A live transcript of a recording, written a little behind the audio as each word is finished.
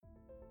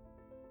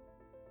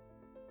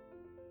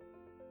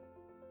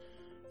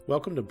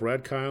Welcome to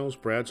Brad Kyle's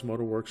Brad's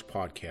Motorworks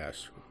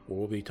podcast, where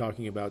we'll be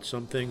talking about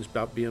some things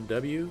about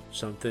BMW,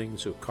 some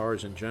things of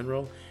cars in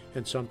general,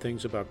 and some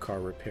things about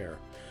car repair.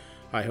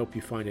 I hope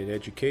you find it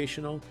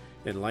educational,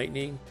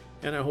 enlightening,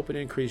 and I hope it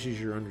increases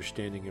your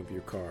understanding of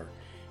your car.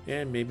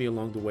 And maybe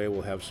along the way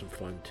we'll have some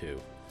fun too.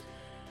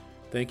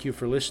 Thank you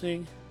for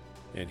listening,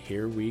 and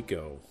here we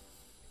go.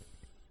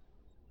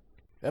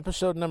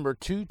 Episode number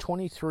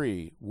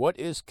 223, what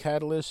is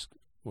catalytic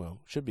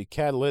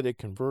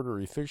converter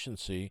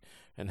efficiency,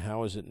 and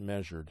how is it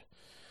measured?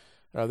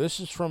 This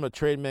is from a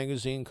trade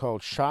magazine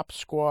called Shop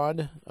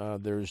Squad.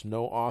 There's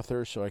no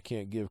author, so I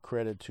can't give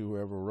credit to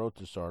whoever wrote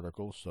this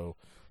article, so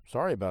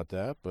sorry about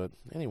that. But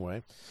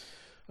anyway,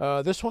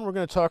 this one we're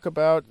going to talk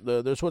about,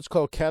 there's what's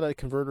called catalytic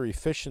converter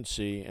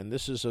efficiency, and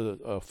this is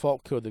a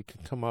fault code that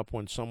can come up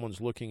when someone's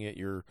looking at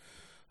your,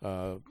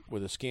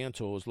 with a scan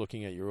tool, is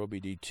looking at your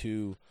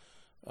OBD2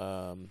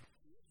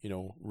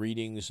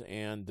 readings,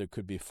 and there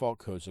could be fault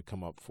codes that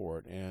come up for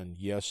it. And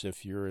yes,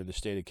 if you're in the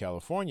state of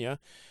California,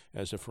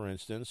 as a for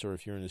instance, or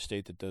if you're in a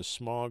state that does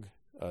smog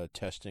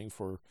testing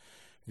for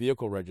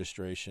vehicle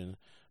registration,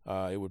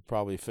 it would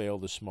probably fail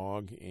the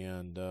smog,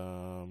 and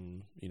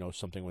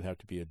something would have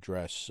to be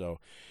addressed. So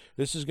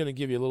this is going to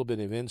give you a little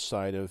bit of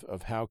insight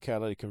of how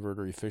catalytic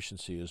converter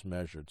efficiency is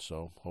measured.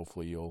 So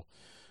hopefully you'll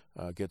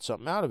get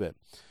something out of it.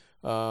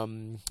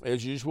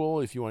 As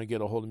usual, if you want to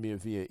get a hold of me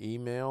via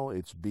email,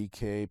 it's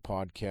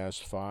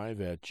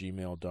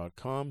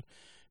bkpodcast5@gmail.com,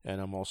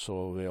 and I'm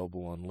also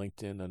available on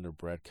LinkedIn under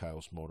Brad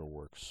Kyle's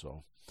Motorworks.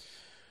 So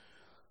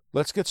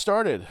let's get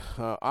started.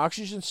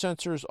 Oxygen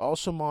sensors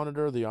also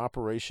monitor the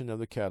operation of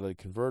the catalytic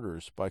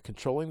converters. By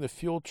controlling the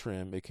fuel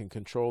trim, it can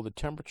control the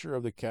temperature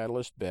of the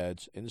catalyst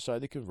beds inside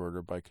the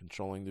converter by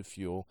controlling the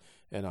fuel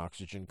and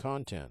oxygen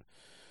content.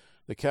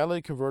 The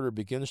catalytic converter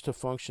begins to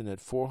function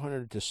at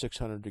 400 to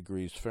 600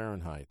 degrees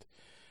Fahrenheit.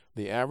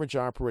 The average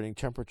operating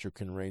temperature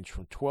can range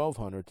from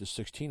 1200 to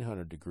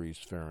 1600 degrees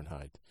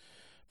Fahrenheit.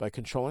 By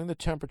controlling the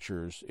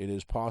temperatures, it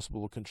is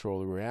possible to control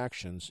the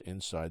reactions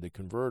inside the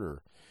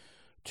converter.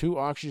 Two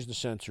oxygen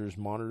sensors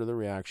monitor the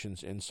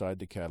reactions inside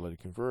the catalytic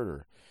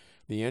converter.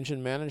 The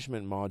engine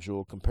management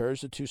module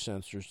compares the two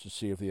sensors to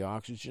see if the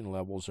oxygen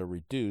levels are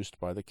reduced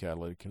by the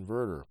catalytic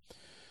converter.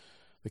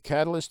 The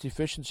catalyst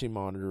efficiency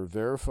monitor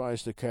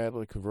verifies the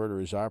catalytic converter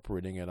is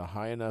operating at a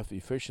high enough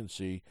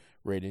efficiency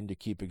rating to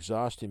keep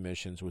exhaust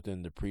emissions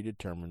within the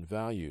predetermined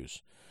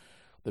values.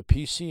 The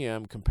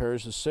PCM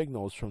compares the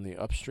signals from the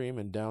upstream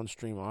and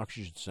downstream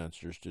oxygen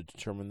sensors to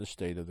determine the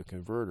state of the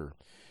converter.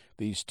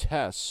 These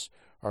tests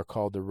are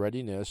called the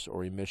readiness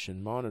or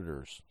emission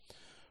monitors.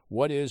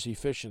 What is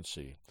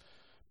efficiency?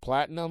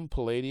 Platinum,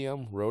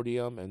 palladium,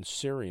 rhodium, and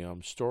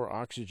cerium store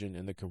oxygen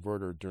in the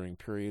converter during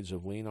periods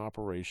of lean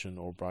operation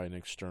or by an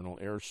external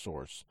air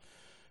source.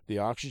 The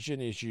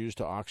oxygen is used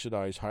to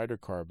oxidize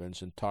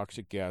hydrocarbons and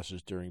toxic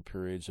gases during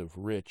periods of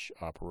rich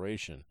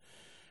operation.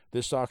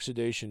 This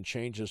oxidation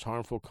changes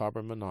harmful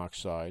carbon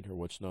monoxide, or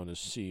what's known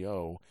as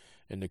CO,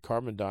 into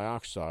carbon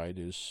dioxide,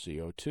 is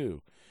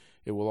CO2.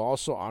 It will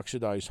also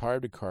oxidize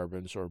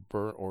hydrocarbons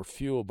or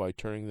fuel by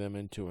turning them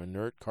into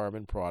inert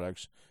carbon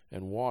products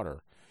and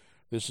water.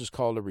 This is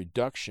called a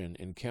reduction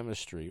in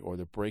chemistry, or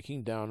the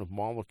breaking down of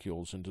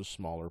molecules into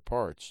smaller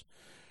parts.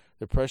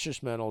 The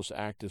precious metals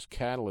act as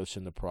catalysts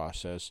in the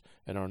process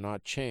and are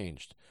not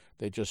changed.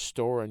 They just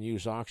store and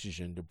use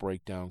oxygen to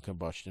break down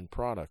combustion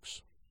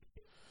products.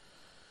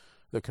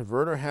 The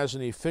converter has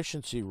an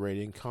efficiency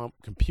rating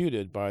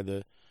computed by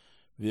the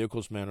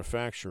vehicle's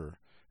manufacturer.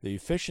 The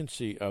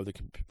efficiency of the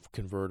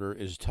converter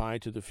is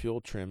tied to the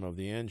fuel trim of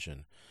the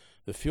engine.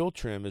 The fuel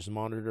trim is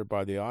monitored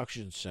by the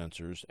oxygen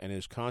sensors and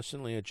is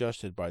constantly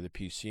adjusted by the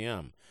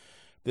PCM.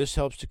 This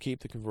helps to keep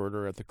the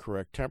converter at the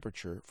correct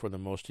temperature for the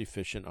most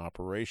efficient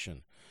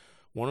operation.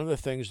 One of the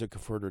things the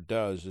converter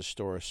does is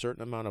store a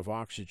certain amount of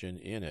oxygen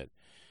in it.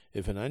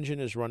 If an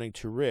engine is running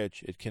too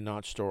rich, it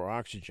cannot store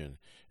oxygen.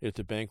 If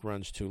the bank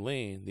runs too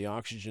lean, the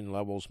oxygen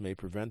levels may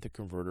prevent the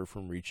converter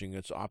from reaching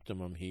its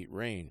optimum heat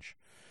range.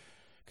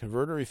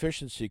 Converter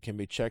efficiency can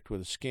be checked with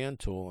a scan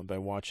tool and by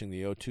watching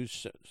the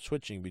O2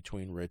 switching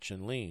between rich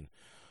and lean.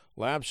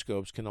 Lab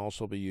scopes can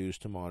also be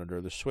used to monitor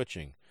the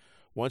switching.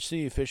 Once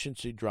the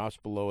efficiency drops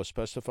below a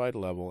specified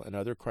level and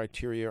other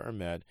criteria are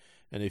met,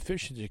 an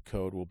efficiency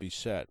code will be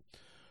set.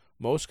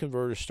 Most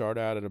converters start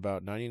out at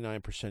about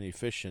 99%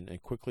 efficient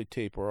and quickly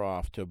taper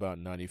off to about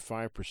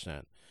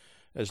 95%.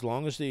 As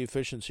long as the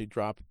efficiency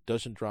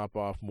doesn't drop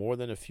off more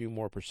than a few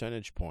more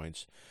percentage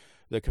points,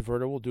 the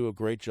converter will do a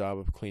great job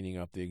of cleaning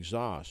up the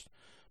exhaust.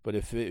 But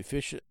if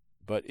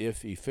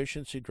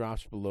efficiency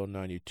drops below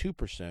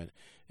 92%,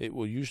 it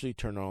will usually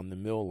turn on the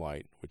MIL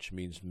light, which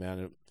means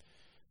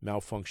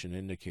malfunction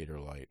indicator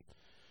light.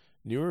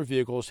 Newer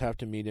vehicles have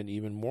to meet an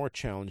even more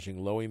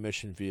challenging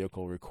low-emission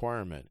vehicle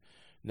requirement.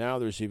 Now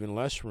there's even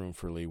less room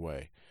for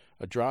leeway.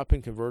 A drop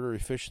in converter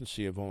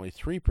efficiency of only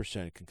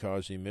 3% can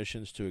cause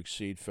emissions to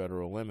exceed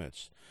federal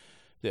limits.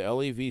 The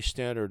LEV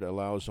standard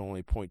allows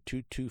only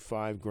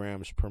 0.225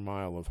 grams per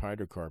mile of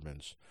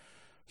hydrocarbons.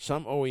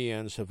 Some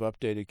OEMs have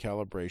updated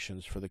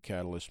calibrations for the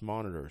catalyst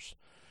monitors.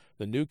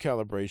 The new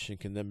calibration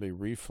can then be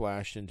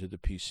reflashed into the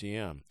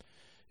PCM.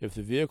 If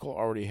the vehicle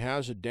already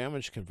has a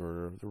damaged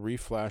converter, the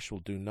reflash will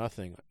do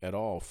nothing at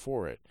all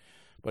for it.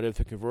 But if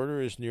the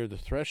converter is near the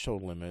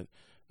threshold limit,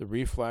 the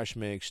reflash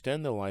may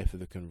extend the life of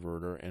the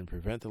converter and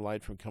prevent the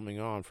light from coming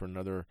on for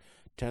another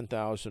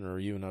 10,000 or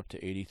even up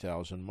to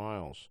 80,000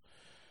 miles.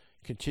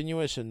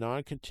 Continuous and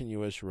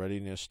non-continuous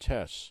readiness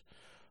tests.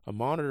 A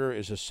monitor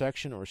is a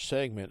section or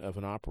segment of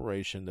an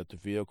operation that the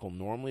vehicle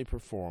normally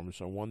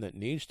performs or one that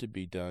needs to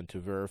be done to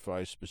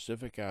verify a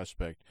specific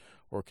aspect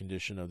or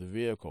condition of the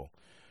vehicle.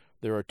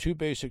 There are two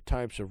basic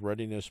types of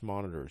readiness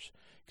monitors,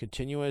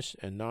 continuous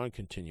and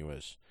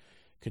non-continuous.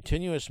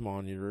 Continuous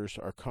monitors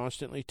are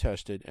constantly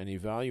tested and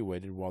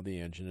evaluated while the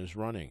engine is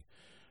running.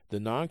 The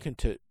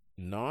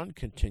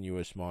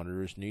non-continuous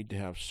monitors need to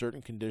have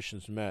certain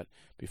conditions met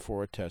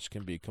before a test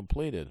can be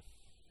completed.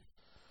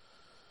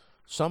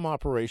 Some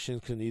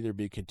operations can either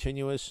be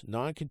continuous,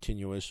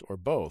 non-continuous, or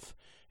both,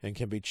 and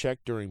can be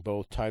checked during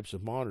both types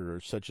of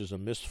monitors, such as a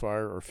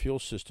misfire or fuel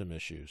system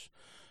issues.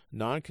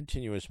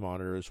 Non-continuous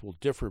monitors will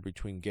differ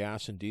between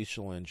gas and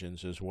diesel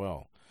engines as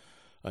well.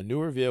 A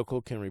newer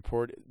vehicle can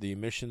report the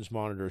emissions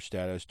monitor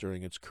status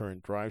during its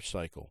current drive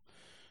cycle.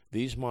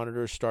 These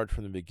monitors start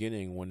from the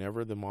beginning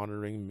whenever the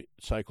monitoring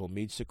cycle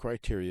meets the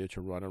criteria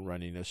to run a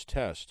readiness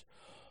test.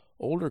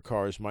 Older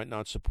cars might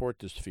not support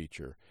this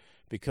feature.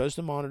 Because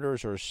the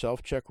monitors are a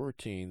self-check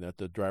routine that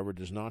the driver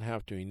does not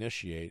have to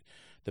initiate,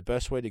 the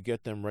best way to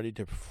get them ready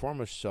to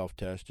perform a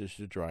self-test is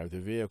to drive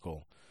the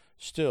vehicle.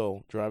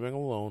 Still, driving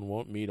alone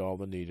won't meet all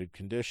the needed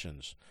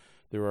conditions.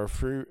 There are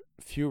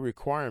few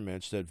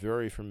requirements that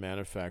vary from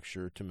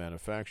manufacturer to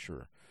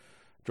manufacturer.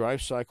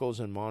 Drive cycles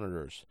and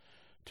monitors.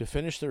 To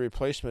finish the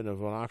replacement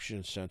of an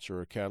oxygen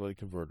sensor or catalytic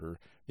converter,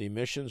 the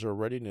emissions or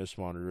readiness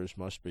monitors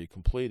must be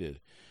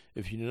completed.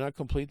 If you do not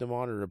complete the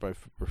monitor by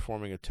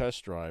performing a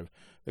test drive,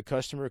 the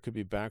customer could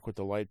be back with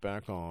the light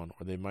back on,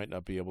 or they might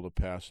not be able to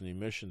pass an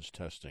emissions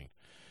testing.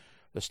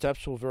 The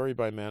steps will vary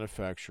by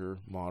manufacturer,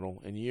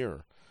 model, and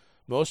year.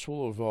 Most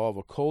will involve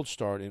a cold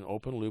start in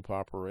open-loop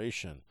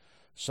operation.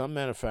 Some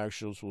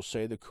manufacturers will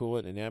say the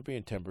coolant and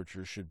ambient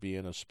temperature should be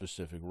in a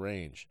specific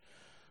range.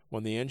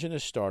 When the engine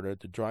is started,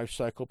 the drive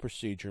cycle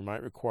procedure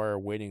might require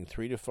waiting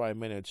 3 to 5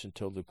 minutes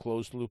until the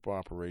closed-loop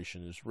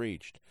operation is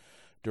reached.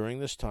 During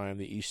this time,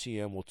 the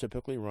ECM will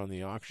typically run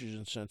the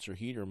oxygen sensor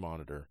heater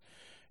monitor.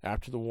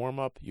 After the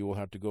warm-up, you will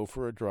have to go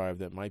for a drive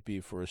that might be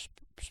for a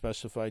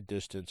specified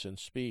distance and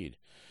speed.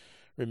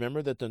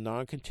 Remember that the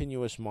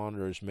non-continuous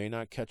monitors may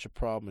not catch a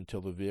problem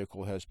until the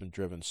vehicle has been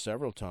driven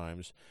several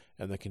times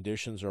and the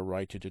conditions are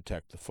right to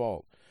detect the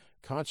fault.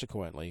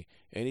 Consequently,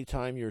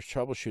 anytime you're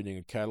troubleshooting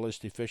a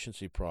catalyst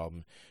efficiency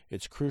problem,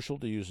 it's crucial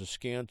to use a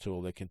scan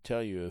tool that can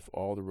tell you if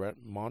all the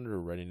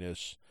monitor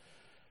readiness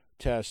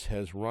test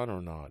has run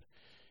or not.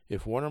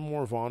 If one or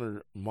more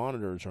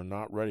monitors are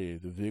not ready,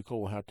 the vehicle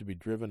will have to be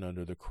driven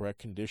under the correct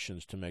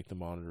conditions to make the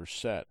monitor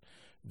set.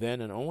 Then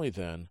and only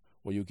then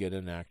will you get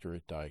an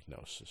accurate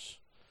diagnosis.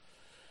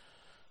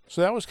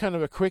 So that was kind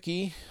of a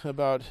quickie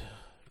about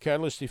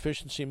catalyst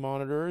efficiency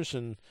monitors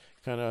and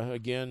kind of,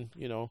 again,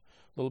 a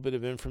little bit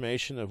of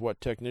information of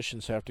what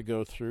technicians have to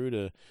go through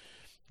to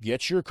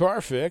get your car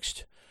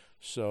fixed.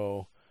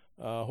 So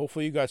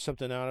hopefully you got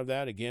something out of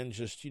that. Again,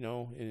 just,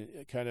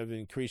 kind of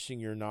increasing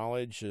your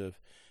knowledge of,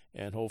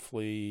 and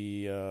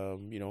hopefully,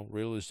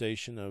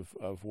 realization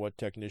of what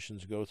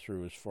technicians go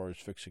through as far as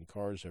fixing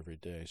cars every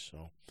day.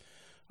 So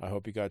I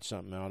hope you got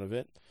something out of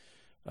it.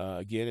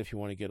 Again, if you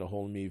want to get a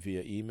hold of me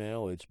via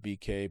email, it's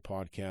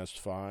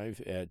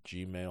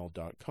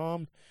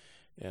bkpodcast5@gmail.com.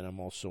 And I'm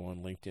also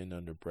on LinkedIn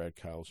under Brad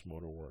Kyle's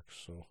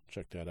Motorworks. So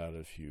check that out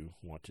if you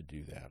want to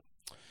do that.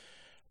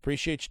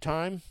 Appreciate your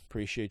time.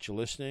 Appreciate you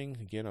listening.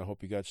 Again, I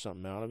hope you got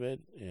something out of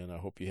it. And I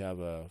hope you have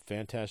a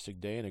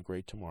fantastic day and a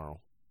great tomorrow.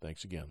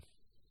 Thanks again.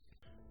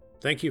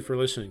 Thank you for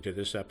listening to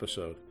this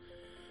episode.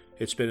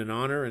 It's been an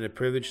honor and a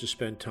privilege to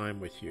spend time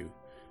with you.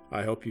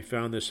 I hope you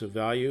found this of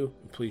value.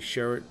 Please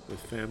share it with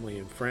family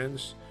and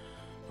friends.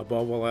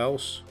 Above all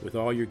else, with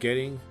all you're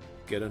getting,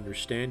 get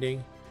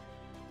understanding.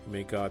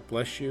 May God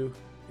bless you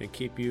and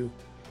keep you,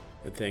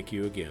 and thank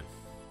you again.